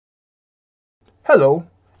Hello,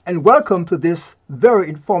 and welcome to this very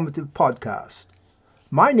informative podcast.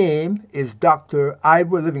 My name is Dr.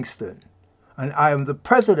 Ivor Livingston, and I am the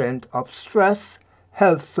president of Stress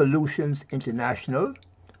Health Solutions International,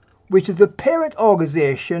 which is the parent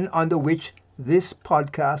organization under which this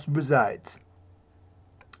podcast resides.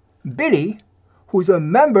 Billy, who is a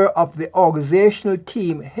member of the organizational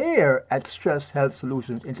team here at Stress Health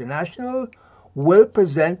Solutions International, will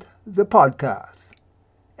present the podcast.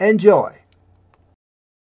 Enjoy.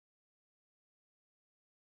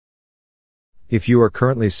 If you are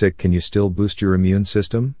currently sick, can you still boost your immune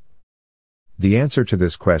system? The answer to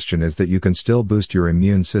this question is that you can still boost your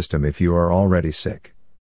immune system if you are already sick.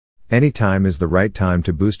 Any time is the right time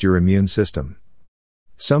to boost your immune system.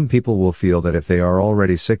 Some people will feel that if they are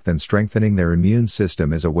already sick, then strengthening their immune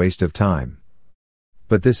system is a waste of time.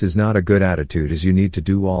 But this is not a good attitude, as you need to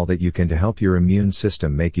do all that you can to help your immune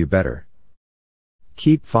system make you better.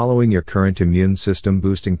 Keep following your current immune system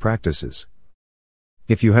boosting practices.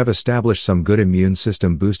 If you have established some good immune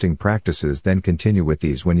system boosting practices, then continue with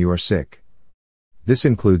these when you are sick. This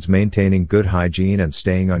includes maintaining good hygiene and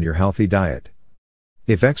staying on your healthy diet.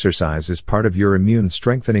 If exercise is part of your immune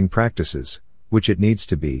strengthening practices, which it needs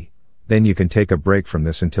to be, then you can take a break from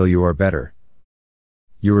this until you are better.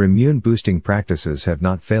 Your immune boosting practices have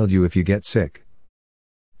not failed you if you get sick.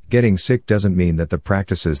 Getting sick doesn't mean that the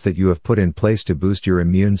practices that you have put in place to boost your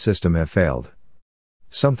immune system have failed.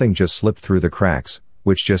 Something just slipped through the cracks,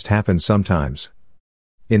 which just happens sometimes.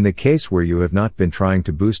 In the case where you have not been trying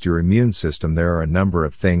to boost your immune system, there are a number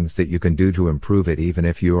of things that you can do to improve it even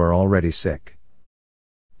if you are already sick.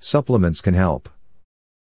 Supplements can help.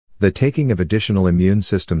 The taking of additional immune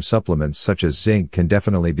system supplements such as zinc can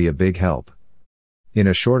definitely be a big help. In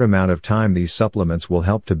a short amount of time, these supplements will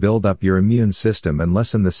help to build up your immune system and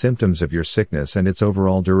lessen the symptoms of your sickness and its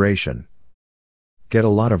overall duration. Get a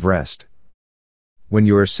lot of rest. When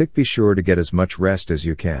you are sick, be sure to get as much rest as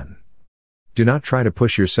you can. Do not try to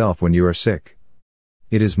push yourself when you are sick.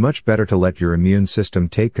 It is much better to let your immune system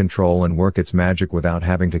take control and work its magic without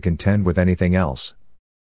having to contend with anything else.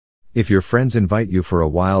 If your friends invite you for a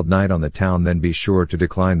wild night on the town, then be sure to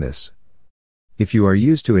decline this. If you are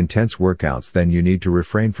used to intense workouts, then you need to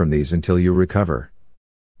refrain from these until you recover.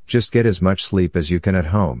 Just get as much sleep as you can at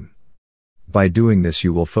home. By doing this,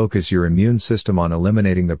 you will focus your immune system on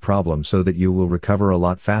eliminating the problem so that you will recover a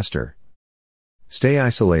lot faster. Stay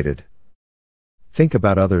isolated. Think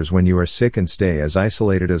about others when you are sick and stay as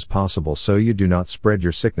isolated as possible so you do not spread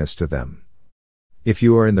your sickness to them. If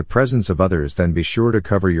you are in the presence of others, then be sure to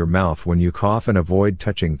cover your mouth when you cough and avoid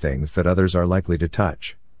touching things that others are likely to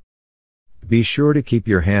touch. Be sure to keep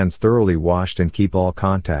your hands thoroughly washed and keep all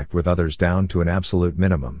contact with others down to an absolute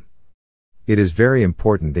minimum. It is very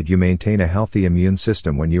important that you maintain a healthy immune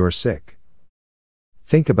system when you are sick.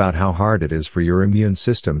 Think about how hard it is for your immune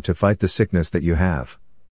system to fight the sickness that you have.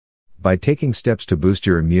 By taking steps to boost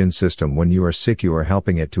your immune system when you are sick, you are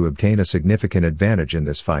helping it to obtain a significant advantage in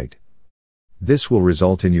this fight. This will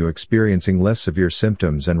result in you experiencing less severe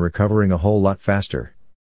symptoms and recovering a whole lot faster.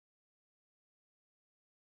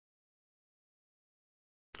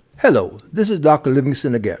 Hello, this is Dr.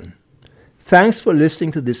 Livingston again. Thanks for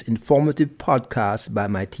listening to this informative podcast by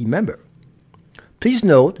my team member. Please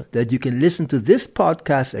note that you can listen to this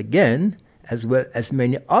podcast again, as well as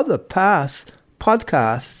many other past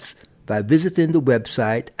podcasts, by visiting the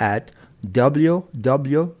website at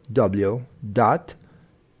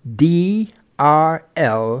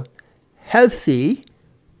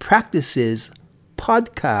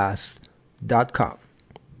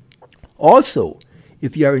Also,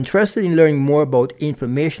 if you are interested in learning more about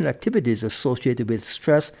information activities associated with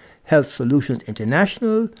Stress Health Solutions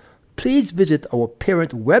International, please visit our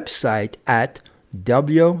parent website at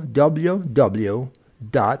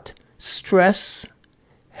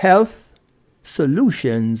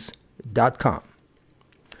www.stresshealthsolutions.com.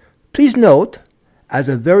 Please note, as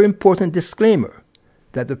a very important disclaimer,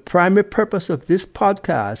 that the primary purpose of this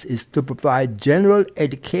podcast is to provide general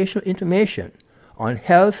educational information on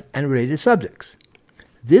health and related subjects.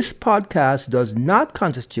 This podcast does not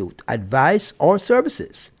constitute advice or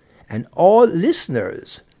services, and all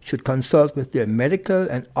listeners should consult with their medical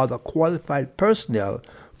and other qualified personnel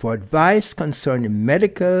for advice concerning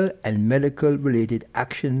medical and medical-related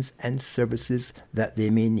actions and services that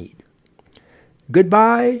they may need.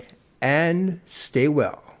 Goodbye and stay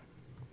well.